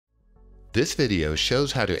This video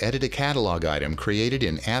shows how to edit a catalog item created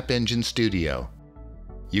in App Engine Studio.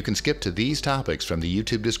 You can skip to these topics from the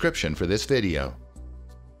YouTube description for this video.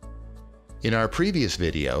 In our previous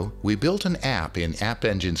video, we built an app in App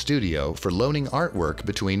Engine Studio for loaning artwork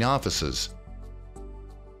between offices.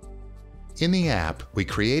 In the app, we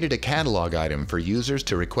created a catalog item for users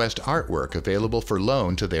to request artwork available for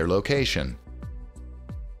loan to their location.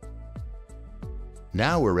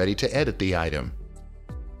 Now we're ready to edit the item.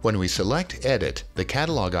 When we select Edit, the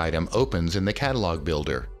catalog item opens in the Catalog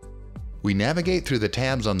Builder. We navigate through the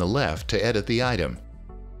tabs on the left to edit the item.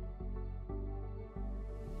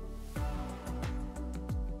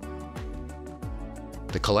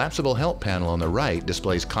 The collapsible help panel on the right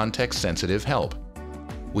displays context-sensitive help.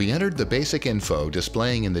 We entered the basic info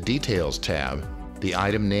displaying in the Details tab, the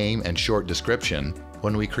item name and short description,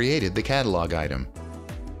 when we created the catalog item.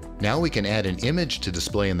 Now we can add an image to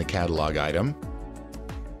display in the catalog item,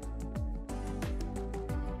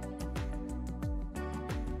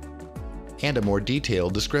 and a more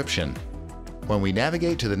detailed description. When we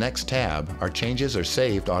navigate to the next tab, our changes are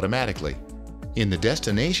saved automatically. In the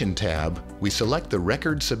Destination tab, we select the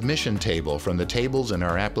Record Submission table from the tables in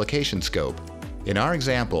our application scope. In our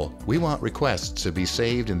example, we want requests to be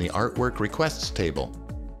saved in the Artwork Requests table.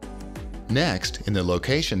 Next, in the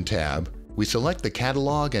Location tab, we select the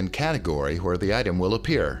catalog and category where the item will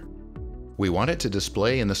appear. We want it to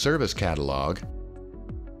display in the Service catalog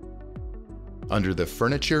under the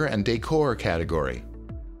Furniture and Decor category.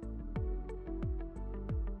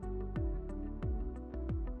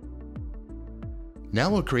 Now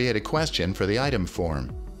we'll create a question for the item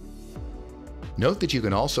form. Note that you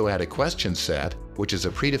can also add a question set, which is a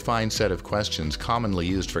predefined set of questions commonly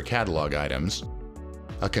used for catalog items,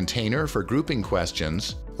 a container for grouping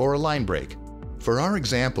questions, or a line break. For our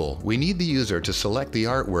example, we need the user to select the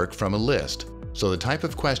artwork from a list, so the type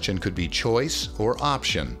of question could be choice or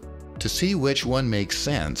option. To see which one makes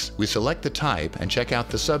sense, we select the type and check out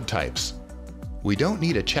the subtypes. We don't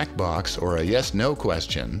need a checkbox or a yes/no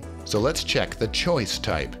question, so let's check the choice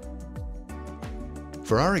type.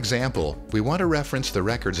 For our example, we want to reference the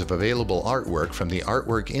records of available artwork from the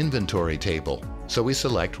Artwork Inventory table, so we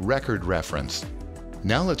select Record Reference.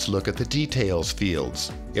 Now let's look at the Details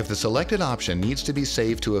fields. If the selected option needs to be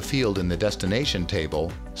saved to a field in the Destination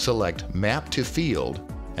table, select Map to Field,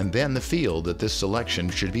 and then the field that this selection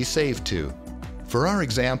should be saved to. For our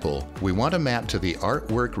example, we want to map to the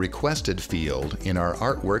Artwork Requested field in our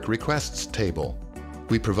Artwork Requests table.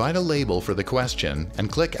 We provide a label for the question and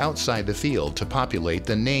click outside the field to populate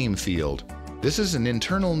the Name field. This is an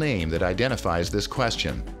internal name that identifies this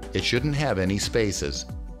question. It shouldn't have any spaces.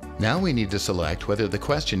 Now we need to select whether the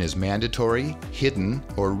question is mandatory, hidden,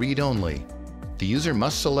 or read-only. The user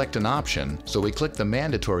must select an option, so we click the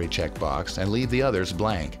Mandatory checkbox and leave the others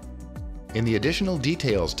blank. In the Additional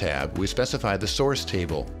Details tab, we specify the source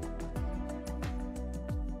table.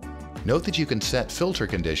 Note that you can set filter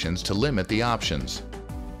conditions to limit the options.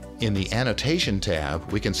 In the Annotation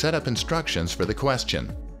tab, we can set up instructions for the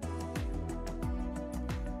question.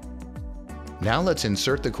 Now let's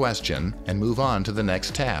insert the question and move on to the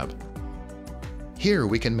next tab. Here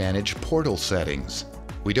we can manage portal settings.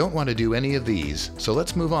 We don't want to do any of these, so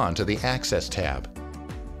let's move on to the Access tab.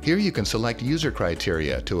 Here you can select user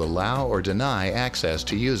criteria to allow or deny access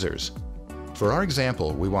to users. For our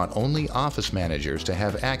example, we want only office managers to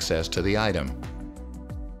have access to the item.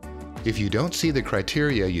 If you don't see the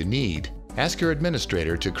criteria you need, ask your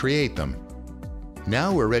administrator to create them.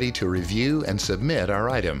 Now we're ready to review and submit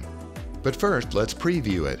our item. But first, let's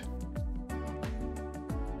preview it.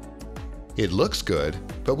 It looks good,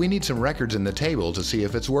 but we need some records in the table to see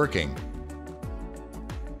if it's working.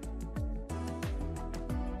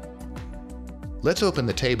 Let's open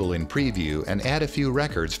the table in Preview and add a few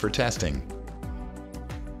records for testing.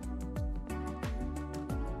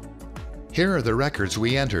 Here are the records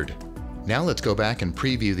we entered. Now let's go back and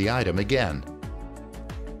preview the item again.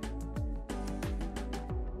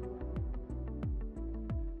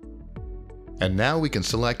 And now we can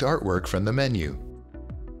select artwork from the menu.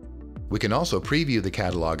 We can also preview the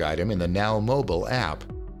catalog item in the Now Mobile app.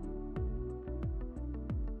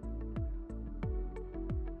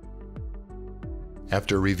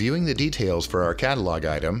 After reviewing the details for our catalog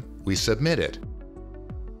item, we submit it.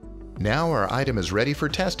 Now our item is ready for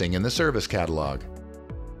testing in the Service catalog.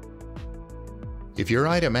 If your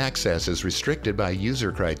item access is restricted by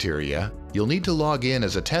user criteria, you'll need to log in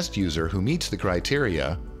as a test user who meets the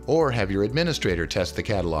criteria, or have your administrator test the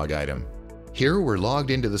catalog item. Here we're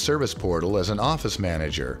logged into the Service portal as an office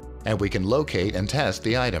manager, and we can locate and test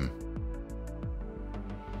the item.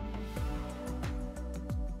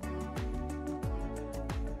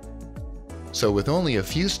 So with only a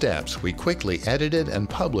few steps, we quickly edited and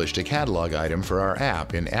published a catalog item for our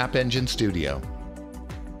app in App Engine Studio.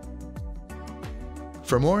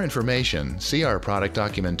 For more information, see our product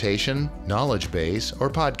documentation, knowledge base, or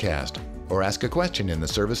podcast, or ask a question in the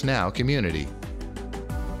ServiceNow community.